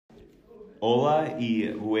Hola y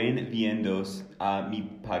bienvenidos a mi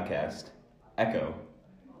podcast, Echo,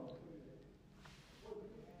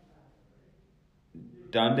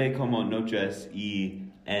 donde como noches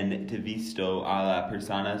y entrevisto a las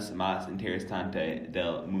personas más interesantes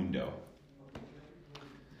del mundo.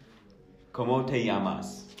 ¿Cómo te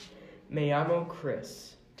llamas? Me llamo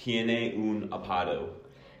Chris. Tiene un apodo.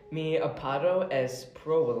 Mi apodo es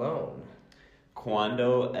Provolone.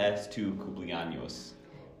 ¿Cuándo es tu cumpleaños?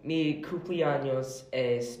 Mi cumpleaños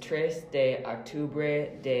es 3 de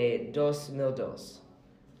octubre de 2002.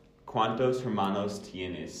 ¿Cuántos hermanos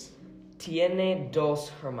tienes? Tiene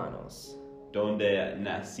 2 hermanos. ¿Dónde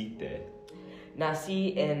naciste?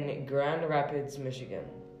 Nací en Grand Rapids, Michigan.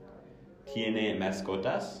 ¿Tiene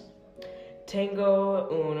mascotas? Tengo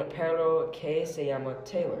un perro que se llama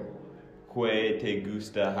Taylor. ¿Qué te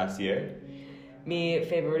gusta hacer? Mi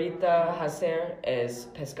favorita hacer es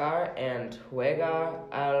pescar and jugar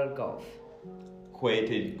al golf. ¿Qué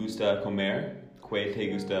te gusta comer? ¿Qué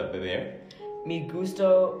te gusta beber? Mi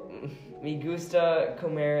gusta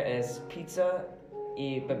comer es pizza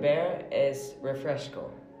y beber es refresco.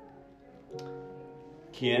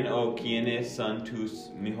 ¿Quién o quiénes son tus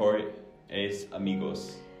mejores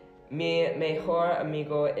amigos? Mi mejor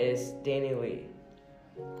amigo es Danny Lee.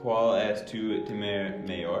 ¿Cuál es tu temor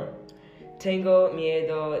mayor? Tengo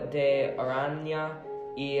miedo de araña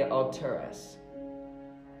y alturas.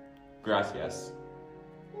 Gracias.